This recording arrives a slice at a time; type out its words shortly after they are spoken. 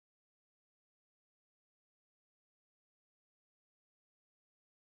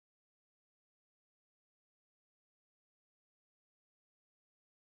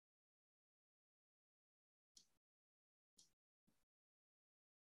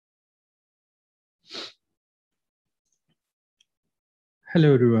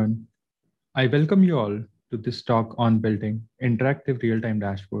Hello everyone. I welcome you all to this talk on building interactive real-time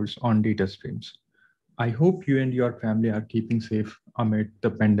dashboards on data streams. I hope you and your family are keeping safe amid the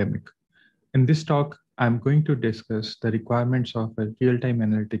pandemic. In this talk, I'm going to discuss the requirements of a real-time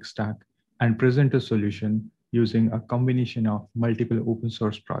analytics stack and present a solution using a combination of multiple open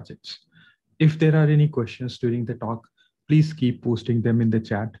source projects. If there are any questions during the talk, please keep posting them in the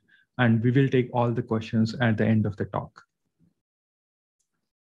chat and we will take all the questions at the end of the talk.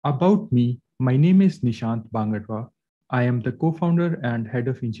 About me, my name is Nishant Bangadwa. I am the co-founder and head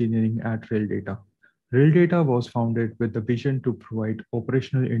of engineering at Realdata. Realdata was founded with the vision to provide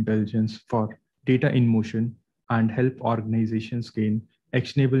operational intelligence for data in motion and help organizations gain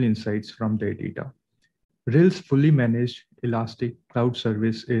actionable insights from their data. Real's fully managed Elastic Cloud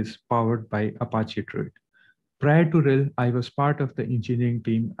Service is powered by Apache Druid. Prior to Rel, I was part of the engineering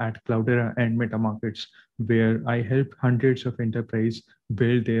team at Cloudera and MetaMarkets, where I helped hundreds of enterprises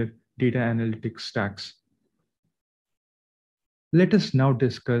build their data analytics stacks. Let us now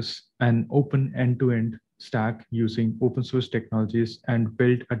discuss an open end-to-end stack using open source technologies and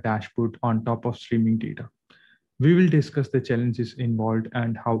build a dashboard on top of streaming data. We will discuss the challenges involved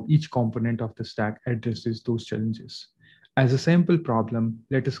and how each component of the stack addresses those challenges. As a sample problem,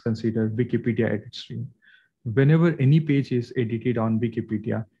 let us consider Wikipedia edit stream. Whenever any page is edited on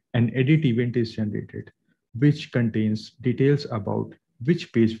Wikipedia, an edit event is generated, which contains details about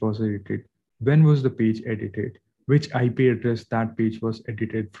which page was edited, when was the page edited, which IP address that page was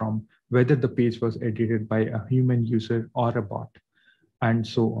edited from, whether the page was edited by a human user or a bot, and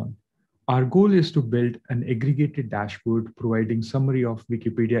so on. Our goal is to build an aggregated dashboard providing summary of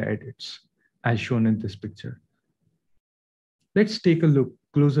Wikipedia edits, as shown in this picture. Let's take a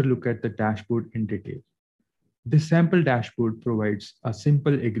closer look at the dashboard in detail. This sample dashboard provides a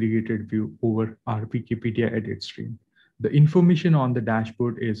simple aggregated view over our Wikipedia edit stream. The information on the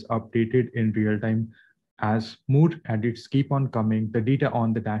dashboard is updated in real time. As more edits keep on coming, the data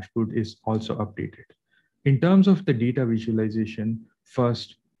on the dashboard is also updated. In terms of the data visualization,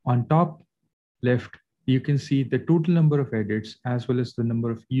 first, on top left, you can see the total number of edits as well as the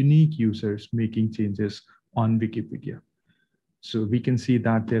number of unique users making changes on Wikipedia. So we can see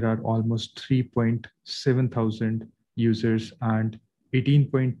that there are almost 3.7 thousand users and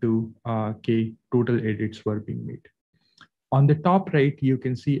 18.2K total edits were being made. On the top right, you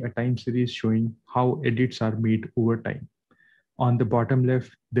can see a time series showing how edits are made over time. On the bottom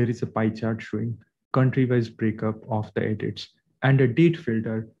left, there is a pie chart showing country-wise breakup of the edits and a date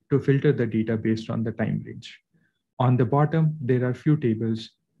filter to filter the data based on the time range. On the bottom, there are few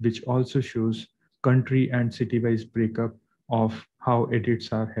tables which also shows country and city-wise breakup of how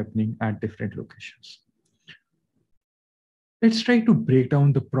edits are happening at different locations. Let's try to break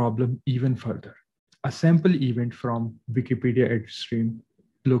down the problem even further. A sample event from Wikipedia edit stream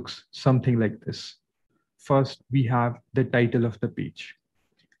looks something like this. First, we have the title of the page,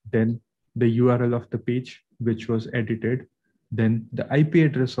 then the URL of the page, which was edited, then the IP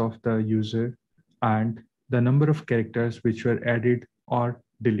address of the user, and the number of characters which were added or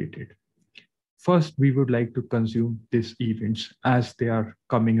deleted. First, we would like to consume these events as they are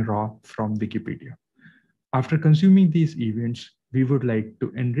coming raw from Wikipedia. After consuming these events, we would like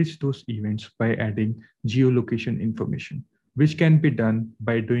to enrich those events by adding geolocation information, which can be done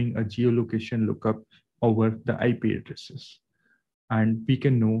by doing a geolocation lookup over the IP addresses. And we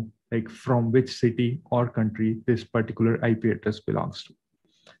can know like from which city or country this particular IP address belongs to.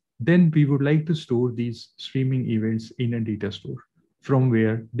 Then we would like to store these streaming events in a data store, from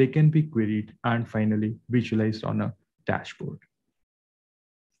where they can be queried and finally visualized on a dashboard.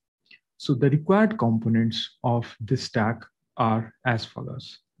 So the required components of this stack are as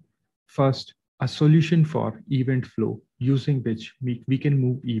follows. First, a solution for event flow using which we can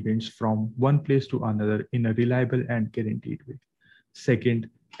move events from one place to another in a reliable and guaranteed way. Second,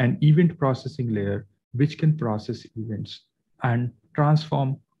 an event processing layer which can process events and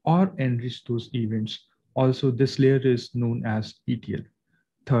transform or enrich those events. Also, this layer is known as ETL.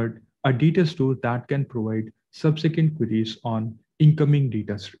 Third, a data store that can provide subsequent queries on incoming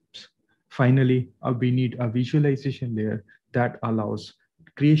data streams. Finally, we need a visualization layer that allows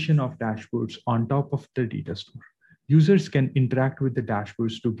creation of dashboards on top of the data store. Users can interact with the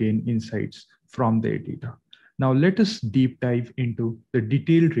dashboards to gain insights from their data. Now let us deep dive into the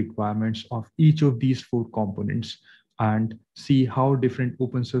detailed requirements of each of these four components and see how different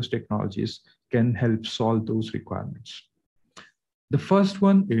open source technologies can help solve those requirements. The first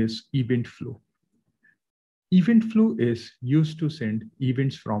one is event flow. Event flow is used to send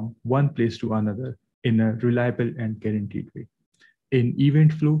events from one place to another in a reliable and guaranteed way. In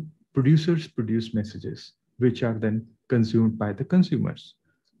event flow, producers produce messages, which are then consumed by the consumers.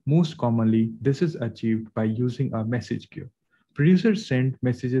 Most commonly, this is achieved by using a message queue. Producers send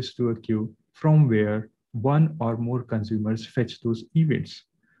messages to a queue from where one or more consumers fetch those events.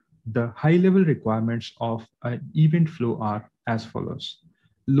 The high-level requirements of an event flow are as follows: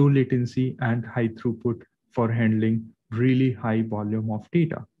 low latency and high throughput for handling really high volume of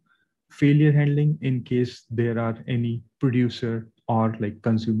data. Failure handling in case there are any producer or like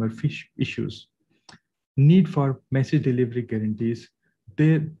consumer issues. Need for message delivery guarantees.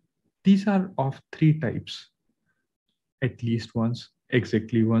 They, these are of three types: at least once,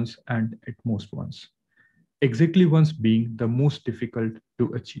 exactly once, and at most once. Exactly once being the most difficult to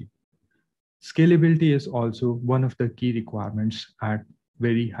achieve. Scalability is also one of the key requirements at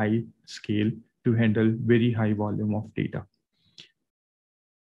very high scale to handle very high volume of data.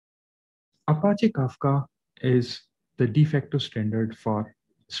 Apache Kafka is the de facto standard for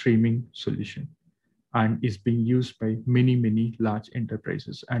streaming solution and is being used by many large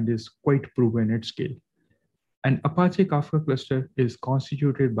enterprises and is quite proven at scale. An Apache Kafka cluster is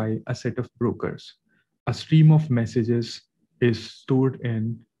constituted by a set of brokers. A stream of messages is stored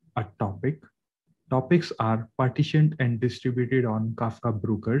in a topic. Topics are partitioned and distributed on Kafka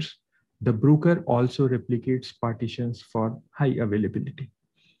brokers. The broker also replicates partitions for high availability.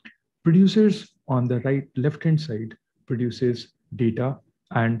 Producers on the left-hand side produces data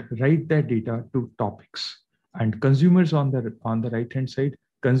and write that data to topics. And consumers on the right-hand side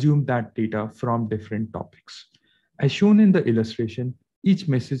consume that data from different topics. As shown in the illustration, each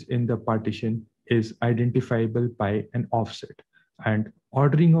message in the partition is identifiable by an offset, and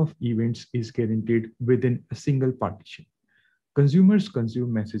ordering of events is guaranteed within a single partition. Consumers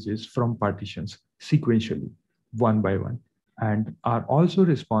consume messages from partitions sequentially, one by one, and are also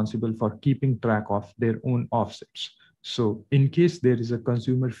responsible for keeping track of their own offsets. So, in case there is a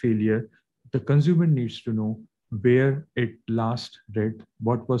consumer failure, the consumer needs to know where it last read,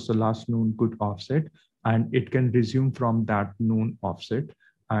 what was the last known good offset, and it can resume from that known offset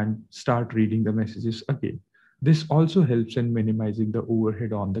and start reading the messages again. This also helps in minimizing the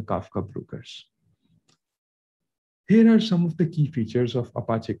overhead on the Kafka brokers. Here are some of the key features of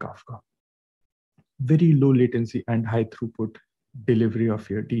Apache Kafka: very low latency and high throughput delivery of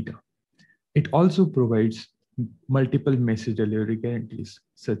your data. It also provides multiple message delivery guarantees,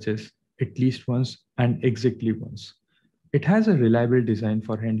 such as at least once and exactly once. It has a reliable design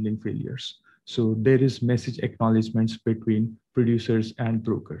for handling failures. So there is message acknowledgements between producers and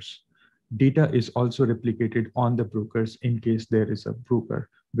brokers. Data is also replicated on the brokers in case there is a broker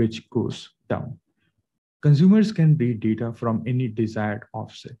which goes down. Consumers can read data from any desired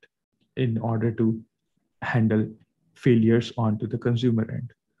offset in order to handle failures onto the consumer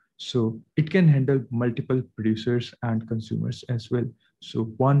end. So it can handle multiple producers and consumers as well. So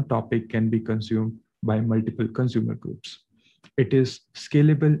one topic can be consumed by multiple consumer groups. It is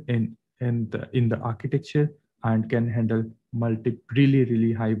scalable in the architecture and can handle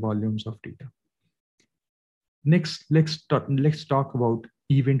really high volumes of data. Next, let's talk about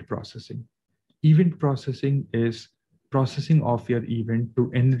event processing. Event processing is processing of your event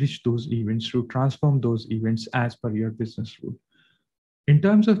to enrich those events, to transform those events as per your business rule. In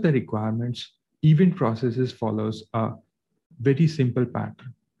terms of the requirements, event processes follows a very simple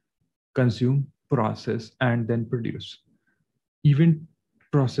pattern: consume, process, and then produce. Event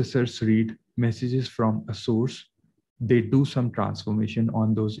processors read messages from a source, they do some transformation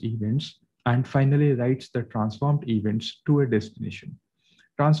on those events, and finally writes the transformed events to a destination.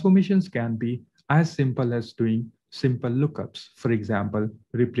 Transformations can be as simple as doing simple lookups, for example,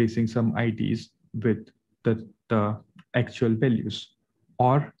 replacing some IDs with the actual values.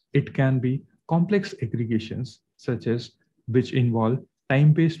 Or it can be complex aggregations, such as which involve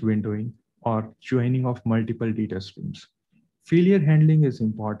time-based windowing or joining of multiple data streams. Failure handling is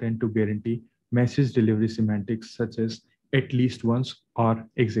important to guarantee message delivery semantics such as at least once or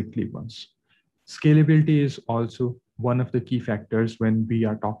exactly once. Scalability is also one of the key factors when we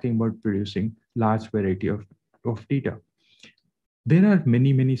are talking about producing large variety of data. There are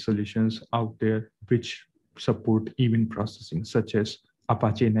many solutions out there which support event processing, such as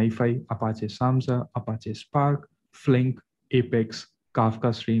Apache NiFi, Apache Samza, Apache Spark, Flink, Apex,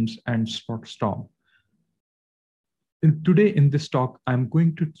 Kafka Streams, and Storm. Today in this talk, I'm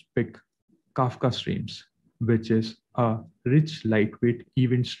going to pick Kafka Streams, which is a rich, lightweight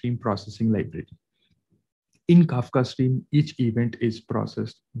event stream processing library. In Kafka Stream, each event is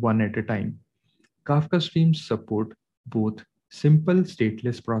processed one at a time. Kafka Streams support both simple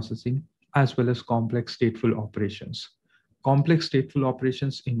stateless processing as well as complex stateful operations. Complex stateful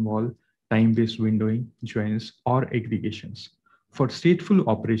operations involve time-based windowing, joins, or aggregations. For stateful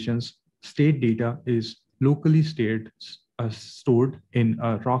operations, state data is locally stored in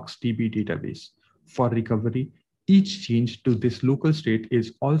a RocksDB database. For recovery, each change to this local state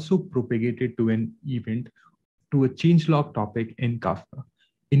is also propagated to an event to a changelog topic in Kafka.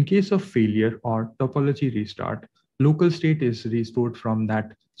 In case of failure or topology restart, local state is restored from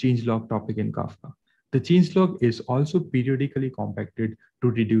that changelog topic in Kafka. The changelog is also periodically compacted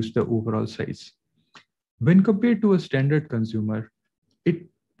to reduce the overall size. When compared to a standard consumer, it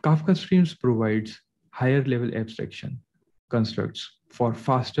Kafka Streams provides higher level abstraction constructs for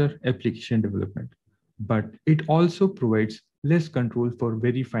faster application development, but it also provides less control for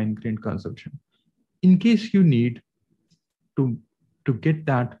very fine-grained consumption. In case you need to, to get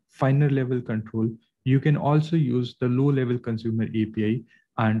that finer level control, you can also use the low level consumer API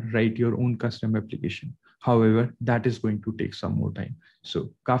and write your own custom application. However, that is going to take some more time.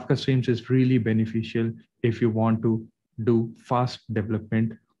 So Kafka Streams is really beneficial if you want to do fast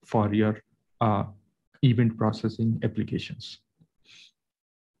development for your uh, event processing applications.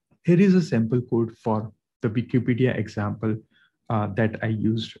 Here is a sample code for the Wikipedia example that I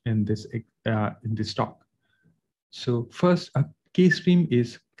used in this talk. So first, a K-stream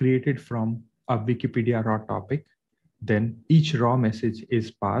is created from a Wikipedia raw topic. Then each raw message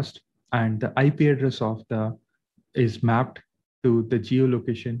is passed, and the IP address of the is mapped to the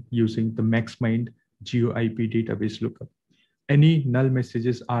geolocation using the maxmind GeoIP database lookup. Any null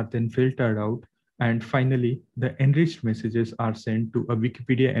messages are then filtered out, and finally, the enriched messages are sent to a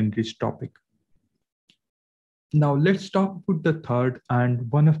Wikipedia enriched topic. Now let's talk about the third and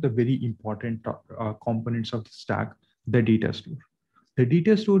one of the very important components of the stack, the data store. The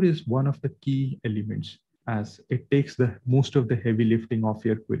data store is one of the key elements as it takes the most of the heavy lifting of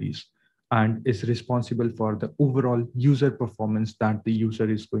your queries and is responsible for the overall user performance that the user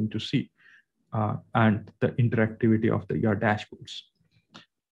is going to see and the interactivity of your dashboards.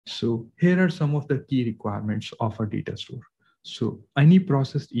 So here are some of the key requirements of a data store. So any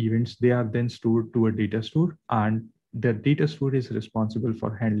processed events, they are then stored to a data store, and the data store is responsible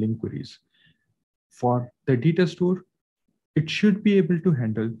for handling queries. For the data store, it should be able to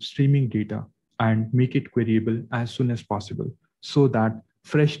handle streaming data and make it queryable as soon as possible so that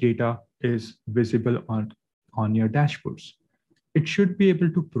fresh data is visible on your dashboards. It should be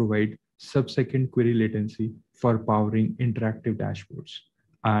able to provide sub-second query latency for powering interactive dashboards.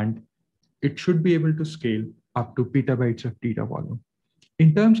 And it should be able to scale up to petabytes of data volume.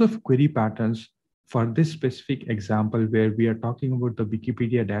 In terms of query patterns, for this specific example where we are talking about the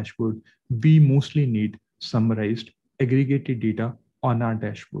Wikipedia dashboard, we mostly need summarized aggregated data on our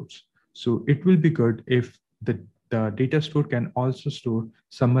dashboards. So it will be good if the data store can also store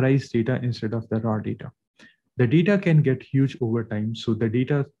summarized data instead of the raw data. The data can get huge over time, so the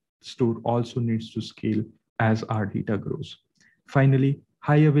data store also needs to scale as our data grows. Finally,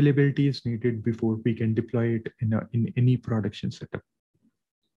 high availability is needed before we can deploy it in any production setup.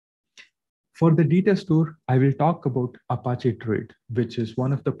 For the data store, I will talk about Apache Druid, which is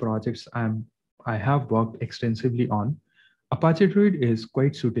one of the projects I have worked extensively on. Apache Druid is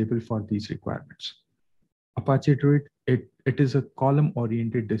quite suitable for these requirements. Apache Druid, it is a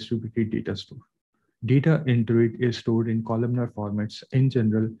column-oriented distributed data store. Data in Druid is stored in columnar formats. In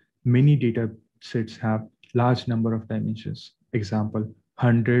general, many data sets have large number of dimensions. Example,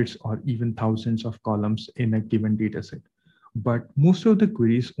 hundreds or even thousands of columns in a given data set. But most of the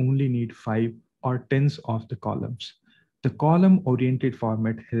queries only need 5 or tens of the columns. The column-oriented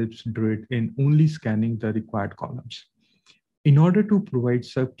format helps Druid in only scanning the required columns. In order to provide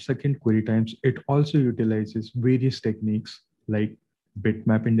sub-second query times, it also utilizes various techniques like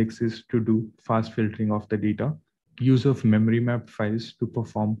bitmap indexes to do fast filtering of the data, use of memory map files to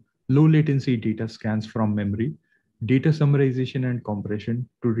perform low latency data scans from memory, data summarization and compression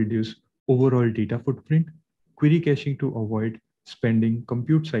to reduce overall data footprint, query caching to avoid spending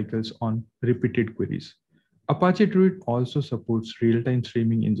compute cycles on repeated queries. Apache Druid also supports real-time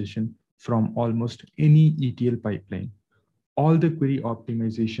streaming ingestion from almost any ETL pipeline. All the query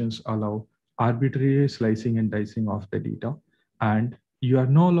optimizations allow arbitrary slicing and dicing of the data, and you are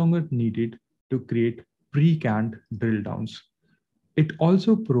no longer needed to create pre-canned drill downs. It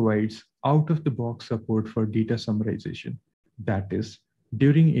also provides out-of-the-box support for data summarization. That is,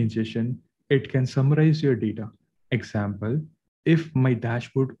 during ingestion, it can summarize your data. Example, if my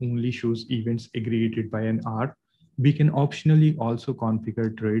dashboard only shows events aggregated by an R, we can optionally also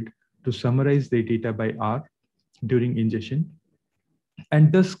configure Druid to summarize the data by R during ingestion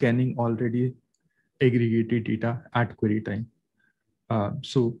and thus scanning already aggregated data at query time.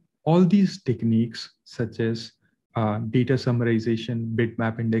 So all these techniques such as data summarization,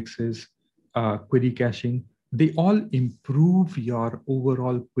 bitmap indexes, query caching, they all improve your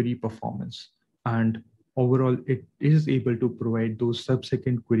overall query performance. And overall it is able to provide those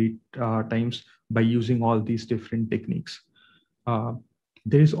sub-second query times by using all these different techniques. Uh,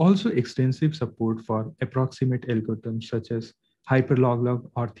 there is also extensive support for approximate algorithms such as hyperloglog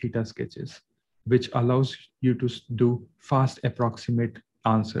or theta sketches, which allows you to do fast approximate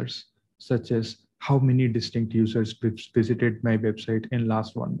answers, such as how many distinct users visited my website in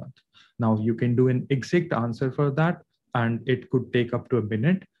last 1 month. Now you can do an exact answer for that, and it could take up to a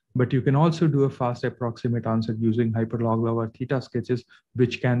minute, but you can also do a fast approximate answer using hyperloglog or theta sketches,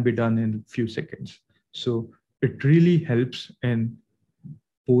 which can be done in few seconds. So it really helps in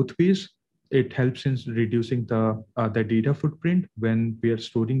both ways. It helps in reducing the data footprint when we are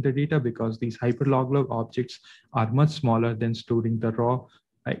storing the data, because these hyperloglog objects are much smaller than storing the raw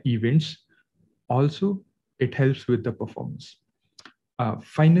events. Also, it helps with the performance.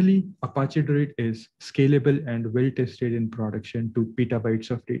 Finally, Apache Druid is scalable and well tested in production to petabytes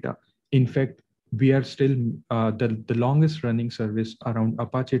of data. In fact, we are still the longest running service around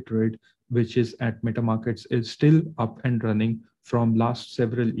Apache Druid, which is at MetaMarkets, is still up and running from last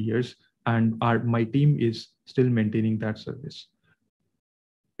several years, and my team is still maintaining that service.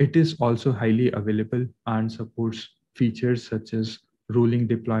 It is also highly available and supports features such as rolling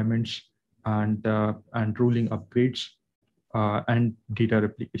deployments and rolling upgrades and data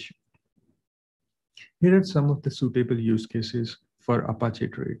replication. Here are some of the suitable use cases for Apache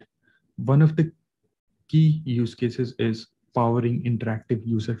Druid. One of the key use cases is powering interactive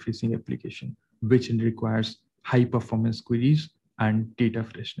user-facing application, which requires high-performance queries and data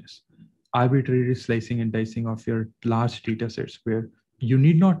freshness. Arbitrary slicing and dicing of your large data sets, where you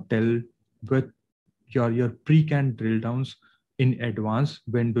need not tell with your pre-canned drill downs in advance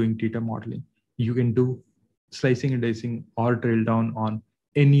when doing data modeling. You can do slicing and dicing or drill down on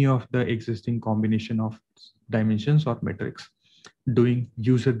any of the existing combination of dimensions or metrics. Doing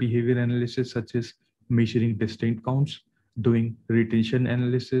user behavior analysis, such as measuring distinct counts, doing retention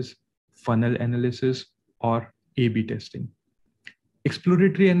analysis, funnel analysis, or A/B testing.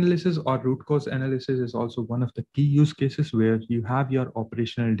 Exploratory analysis or root cause analysis is also one of the key use cases, where you have your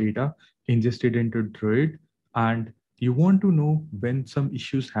operational data ingested into Druid and you want to know when some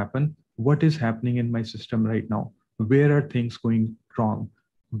issues happen, what is happening in my system right now, where are things going wrong,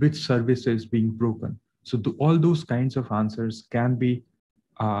 which service is being broken. So all those kinds of answers can be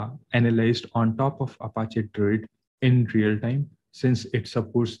analyzed on top of Apache Druid in real time, since it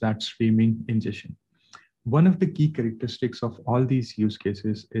supports that streaming ingestion. One of the key characteristics of all these use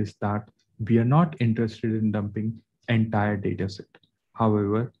cases is that we are not interested in dumping entire data set.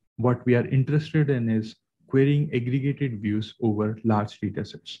 However, what we are interested in is querying aggregated views over large data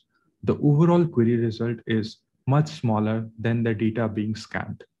sets. The overall query result is much smaller than the data being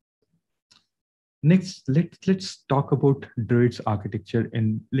scanned. Next, let's talk about Druid's architecture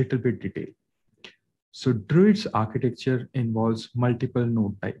in little bit detail. So Druid's architecture involves multiple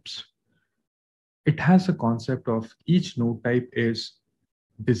node types. It has a concept of each node type is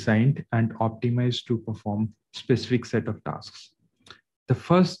designed and optimized to perform specific set of tasks. The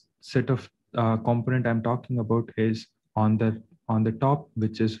first set of component I'm talking about is on the top,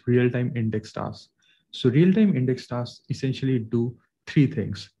 which is real-time index tasks. So real-time index tasks essentially do three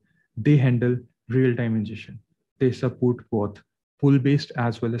things. They handle real-time ingestion. They support both pull-based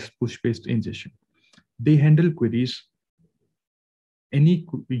as well as push-based ingestion. They handle queries.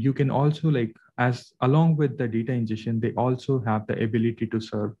 You can also, like, as along with the data ingestion, they also have the ability to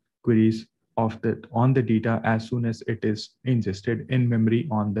serve queries on the data as soon as it is ingested in memory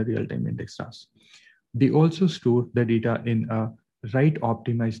on the real-time index task. They also store the data in a write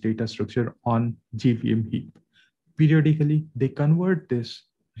optimized data structure on JVM heap. Periodically, they convert this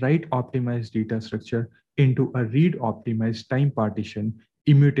write optimized data structure into a read optimized time partition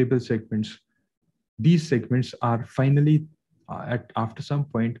immutable segments. These segments are finally after some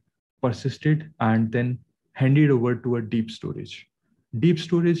point persisted and then handed over to a deep storage. Deep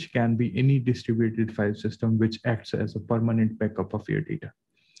storage can be any distributed file system which acts as a permanent backup of your data.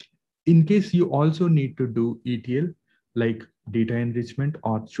 In case you also need to do ETL, like data enrichment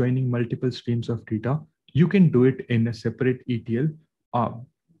or joining multiple streams of data, you can do it in a separate ETL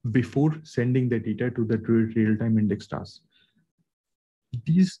before sending the data to the real-time index tasks.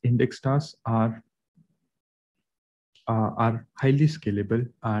 These index tasks are highly scalable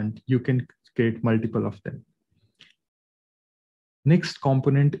and you can create multiple of them. Next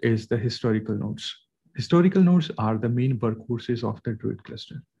component is the historical nodes. Historical nodes are the main workhorses of the Druid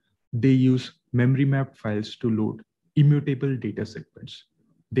cluster. They use memory mapped files to load immutable data segments.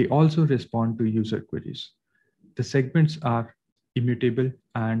 They also respond to user queries. The segments are immutable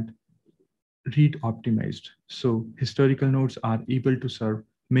and read optimized. So historical nodes are able to serve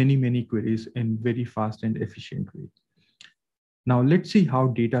many queries in very fast and efficient way. Now let's see how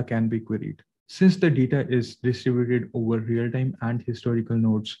data can be queried. Since the data is distributed over real-time and historical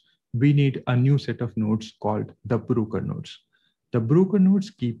nodes, we need a new set of nodes called the broker nodes. The broker nodes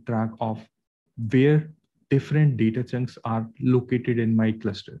keep track of where different data chunks are located in my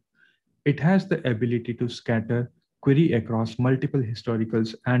cluster. It has the ability to scatter query across multiple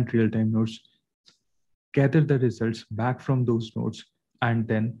historicals and real-time nodes, gather the results back from those nodes, and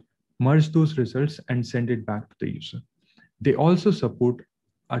then merge those results and send it back to the user. They also support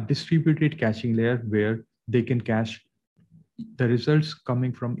a distributed caching layer where they can cache the results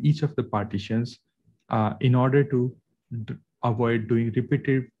coming from each of the partitions in order to avoid doing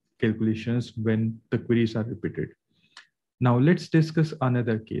repetitive calculations when the queries are repeated. Now let's discuss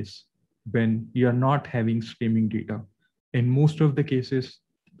another case when you are not having streaming data. In most of the cases,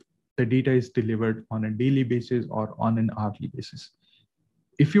 the data is delivered on a daily basis or on an hourly basis.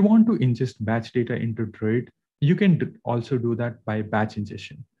 If you want to ingest batch data into Druid, you can also do that by batch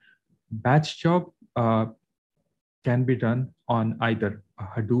ingestion. Batch job can be done on either a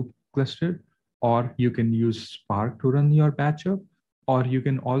Hadoop cluster, or you can use Spark to run your batch job, or you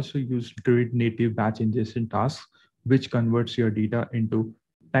can also use Druid native batch ingestion tasks, which converts your data into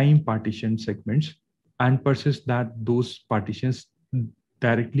time partition segments and process those partitions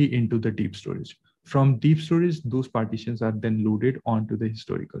directly into the deep storage. From deep storage, those partitions are then loaded onto the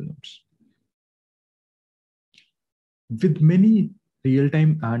historical nodes. With many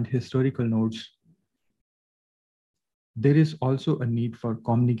real-time and historical nodes, there is also a need for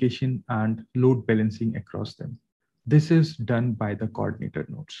communication and load balancing across them. This is done by the coordinator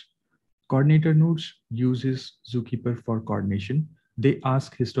nodes. Coordinator nodes uses Zookeeper for coordination. They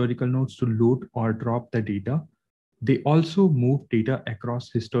ask historical nodes to load or drop the data. They also move data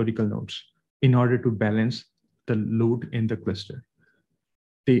across historical nodes in order to balance the load in the cluster.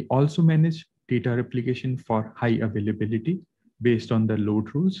 They also manage data replication for high availability based on the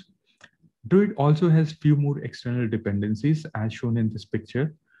load rules. Druid also has few more external dependencies as shown in this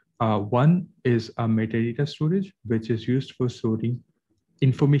picture. One is a metadata storage, which is used for storing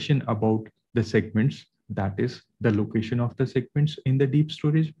information about the segments, that is the location of the segments in the deep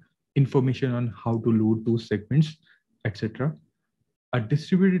storage, information on how to load those segments, etc. A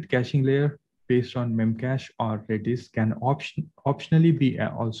distributed caching layer based on Memcache or Redis can optionally be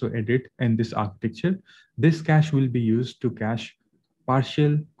also added in this architecture. This cache will be used to cache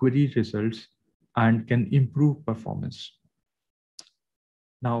partial query results and can improve performance.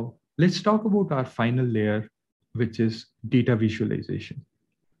 Now, let's talk about our final layer, which is data visualization.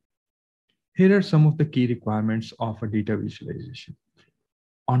 Here are some of the key requirements of a data visualization.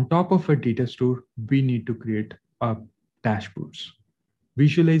 On top of a data store, we need to create a dashboards.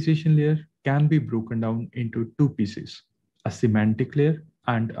 Visualization layer can be broken down into two pieces, a semantic layer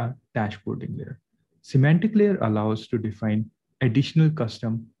and a dashboarding layer. Semantic layer allows to define additional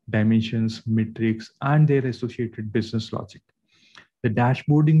custom dimensions, metrics, and their associated business logic. The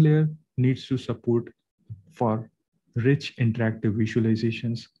dashboarding layer needs to support for rich interactive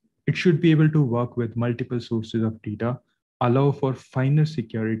visualizations. It should be able to work with multiple sources of data, allow for finer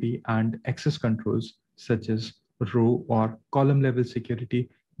security and access controls such as row or column level security,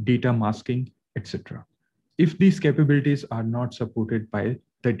 data masking, etc. if these capabilities are not supported by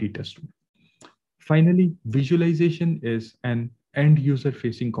the data store. Finally, visualization is an end user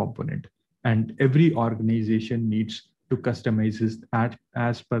facing component, and every organization needs to customize it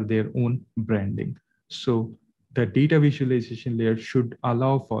as per their own branding. So the data visualization layer should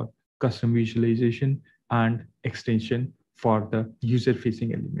allow for custom visualization and extension for the user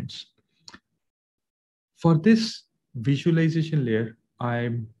facing elements. For this visualization layer,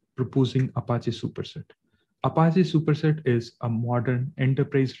 I'm proposing Apache Superset. Apache Superset is a modern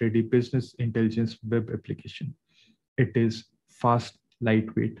enterprise-ready business intelligence web application. It is fast,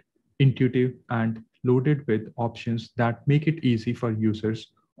 lightweight, intuitive, and loaded with options that make it easy for users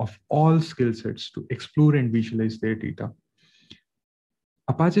of all skill sets to explore and visualize their data.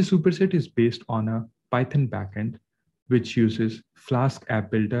 Apache Superset is based on a Python backend, which uses Flask app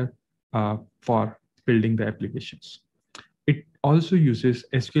builder for building the applications. It also uses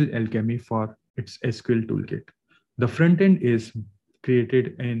SQL Alchemy for its SQL toolkit. The front end is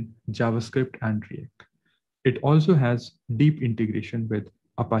created in JavaScript and React. It also has deep integration with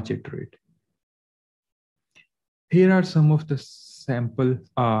Apache Druid. Here are some of the sample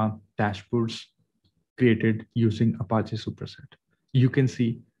dashboards created using Apache Superset. You can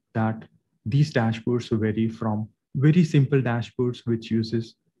see that these dashboards vary from very simple dashboards, which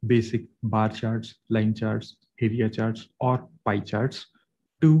uses basic bar charts, line charts, area charts, or pie charts,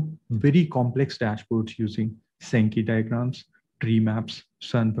 to very complex dashboards using Sankey diagrams, tree maps,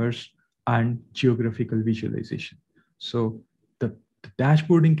 sunbursts, and geographical visualization. So the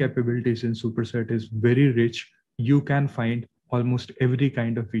dashboarding capabilities in Superset is very rich. You can find almost every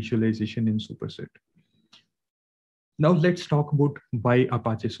kind of visualization in Superset. Now let's talk about why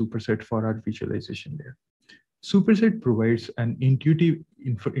Apache Superset for our visualization layer. Superset provides an intuitive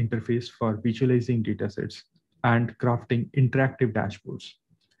interface for visualizing datasets and crafting interactive dashboards.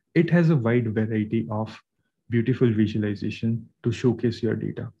 It has a wide variety of beautiful visualization to showcase your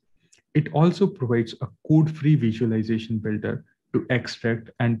data. It also provides a code-free visualization builder to extract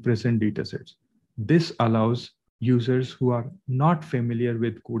and present datasets. This allows users who are not familiar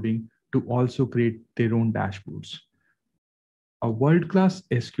with coding to also create their own dashboards. A world-class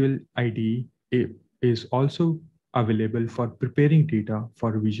SQL IDE is also available for preparing data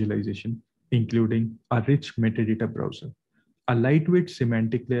for visualization, including a rich metadata browser, a lightweight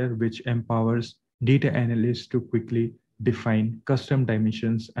semantic layer which empowers data analysts to quickly define custom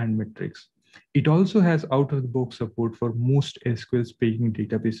dimensions and metrics. It also has out-of-the-box support for most SQL-speaking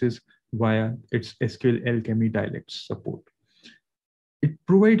databases via its SQL Alchemy dialects support. It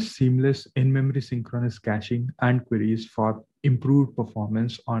provides seamless in-memory synchronous caching and queries for improved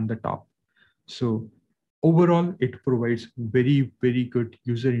performance on the top. So overall, it provides very, very good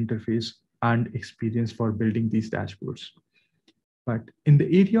user interface and experience for building these dashboards. But in the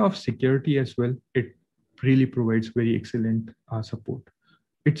area of security as well, it really provides very excellent support.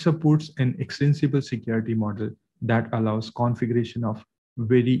 It supports an extensible security model that allows configuration of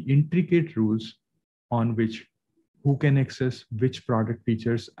very intricate rules on which who can access which product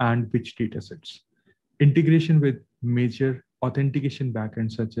features and which datasets. Integration with major authentication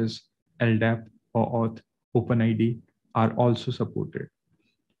backends such as LDAP, OAuth, OpenID are also supported.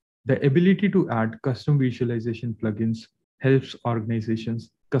 The ability to add custom visualization plugins helps organizations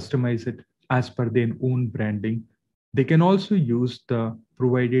customize it as per their own branding. They can also use the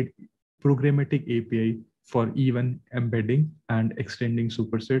provided programmatic API for even embedding and extending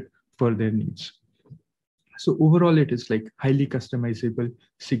Superset for their needs. So overall, it is like highly customizable,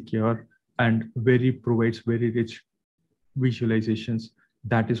 secure, and provides very rich visualizations.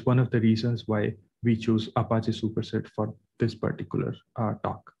 That is one of the reasons why we chose Apache Superset for this particular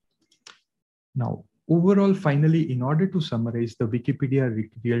talk. Now, overall, finally, in order to summarize the Wikipedia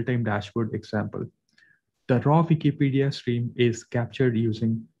real-time dashboard example, the raw Wikipedia stream is captured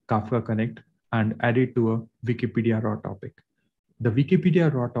using Kafka Connect and added to a Wikipedia raw topic. The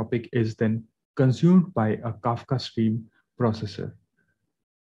Wikipedia raw topic is then consumed by a Kafka stream processor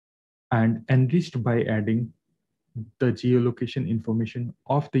and enriched by adding the geolocation information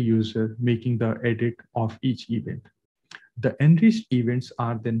of the user making the edit of each event. The enriched events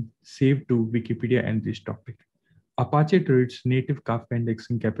are then saved to Wikipedia enriched topic. Apache Druid's native Kafka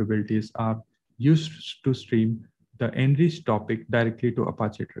indexing capabilities are used to stream the enriched topic directly to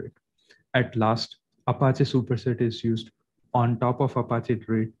Apache Druid. At last, Apache Superset is used on top of Apache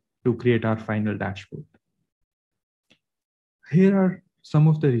Druid to create our final dashboard. Here are some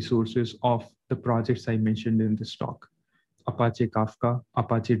of the resources of the projects I mentioned in this talk: Apache Kafka,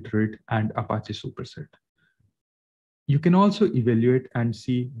 Apache Druid, and Apache Superset. You can also evaluate and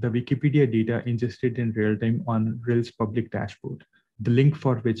see the Wikipedia data ingested in real time on RIL's public dashboard, the link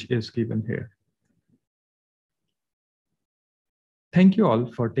for which is given here. Thank you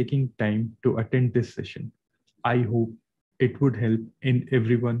all for taking time to attend this session. I hope it would help in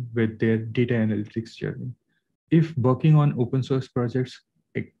everyone with their data analytics journey. If working on open source projects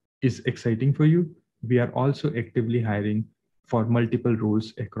is exciting for you, we are also actively hiring for multiple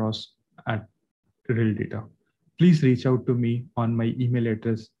roles across at Real Data. Please reach out to me on my email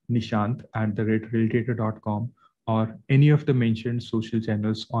address nishant@realdata.com or any of the mentioned social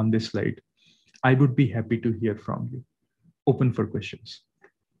channels on this slide. I would be happy to hear from you. Open for questions.